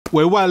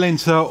We're well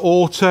into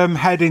autumn,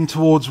 heading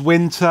towards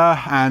winter,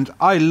 and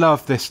I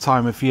love this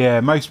time of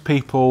year. Most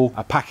people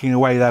are packing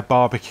away their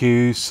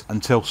barbecues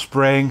until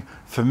spring.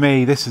 For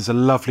me, this is a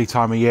lovely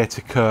time of year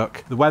to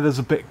cook. The weather's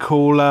a bit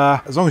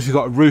cooler. As long as you've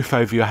got a roof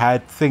over your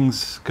head,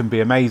 things can be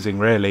amazing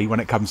really when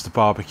it comes to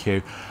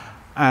barbecue.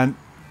 And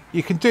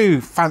you can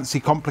do fancy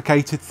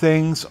complicated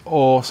things,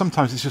 or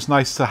sometimes it's just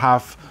nice to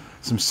have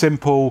some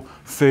simple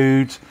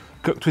food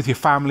cooked with your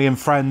family and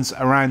friends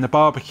around the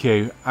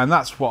barbecue, and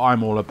that's what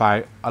I'm all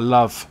about. I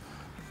love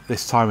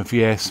this time of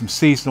year. Some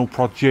seasonal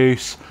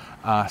produce.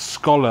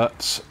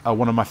 Scallops are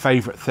one of my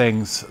favourite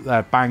things.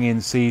 They're bang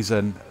in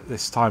season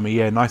this time of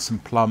year, nice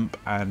and plump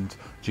and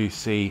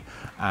juicy,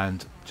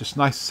 and just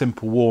nice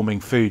simple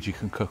warming food you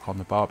can cook on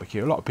the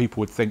barbecue. A lot of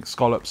people would think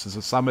scallops is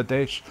a summer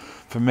dish.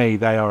 For me,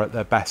 they are at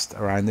their best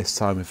around this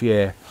time of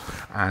year,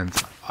 and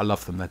I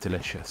love them. They're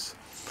delicious.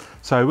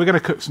 So we're going to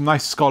cook some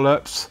nice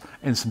scallops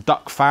in some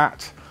duck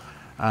fat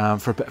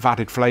for a bit of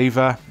added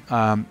flavour,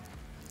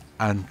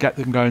 and get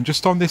them going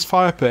just on this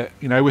fire pit.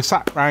 You know, we're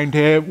sat around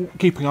here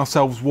keeping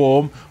ourselves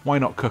warm. Why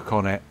not cook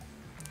on it?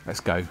 Let's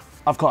go.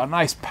 I've got a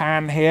nice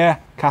pan here,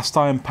 cast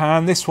iron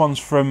pan. This one's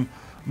from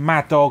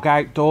Madog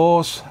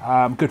Ourtdoors,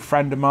 good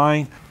friend of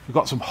mine. We've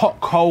got some hot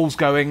coals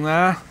going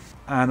there,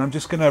 and I'm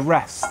just going to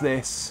rest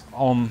this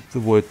on the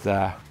wood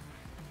there.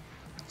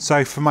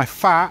 So for my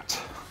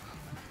fat,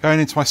 going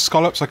into my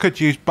scallops, I could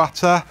use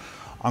butter.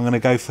 I'm going to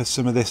go for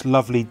some of this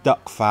lovely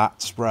duck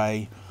fat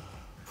spray.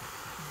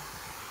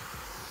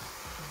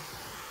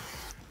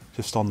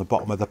 Just on the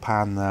bottom of the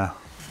pan there.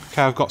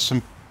 Okay, I've got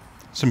some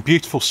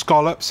beautiful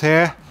scallops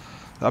here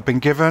that I've been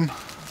given.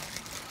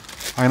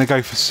 I'm going to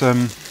go for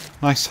some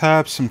nice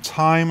herbs, some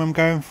thyme I'm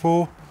going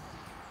for.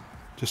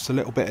 Just a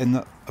little bit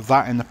of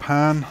that in the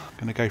pan. I'm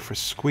going to go for a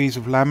squeeze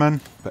of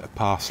lemon, a bit of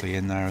parsley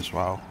in there as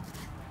well.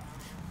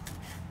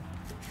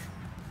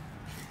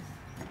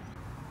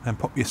 Then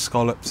pop your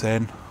scallops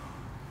in.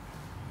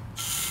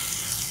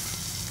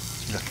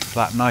 Look for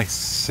that nice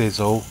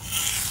sizzle.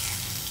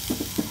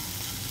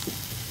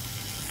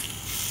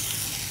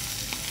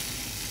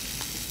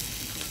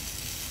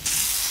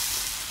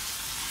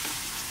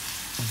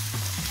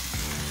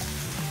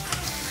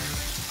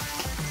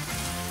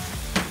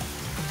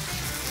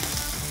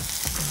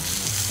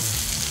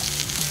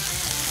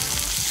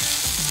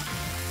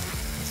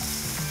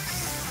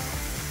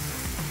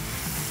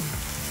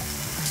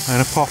 I'm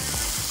going to pop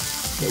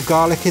a little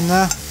garlic in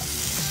there,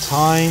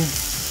 thyme,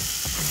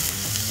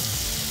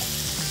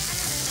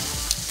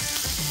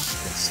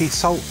 sea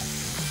salt,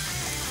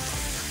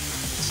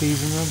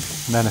 season them,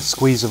 and then a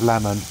squeeze of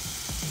lemon. And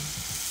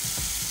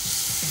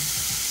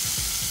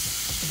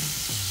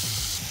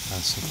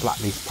some black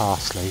leaf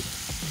parsley.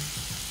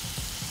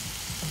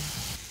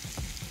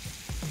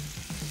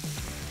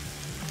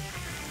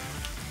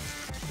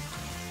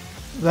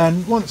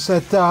 Then once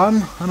they're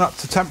done and up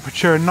to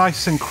temperature and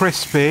nice and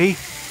crispy,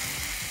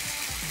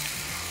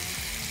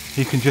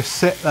 you can just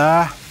sit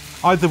there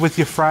either with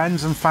your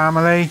friends and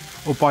family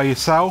or by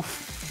yourself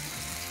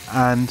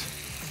and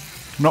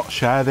not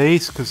share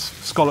these, because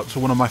scallops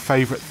are one of my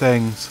favourite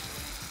things.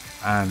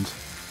 And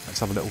let's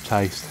have a little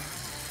taste.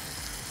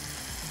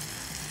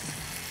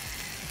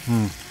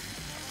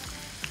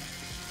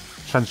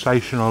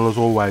 Sensational as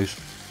always.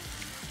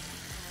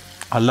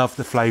 I love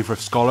the flavour of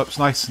scallops,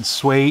 nice and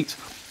sweet,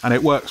 and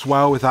it works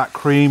well with that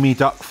creamy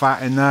duck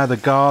fat in there, the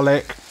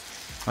garlic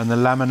and the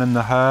lemon and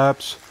the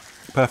herbs.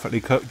 Perfectly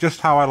cooked, just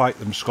how I like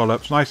them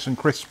scallops, nice and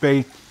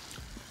crispy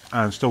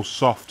and still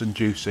soft and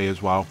juicy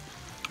as well.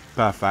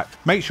 Perfect.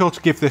 Make sure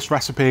to give this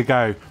recipe a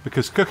go,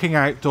 because cooking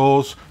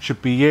outdoors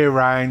should be year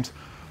round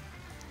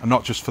and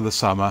not just for the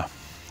summer.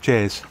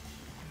 Cheers.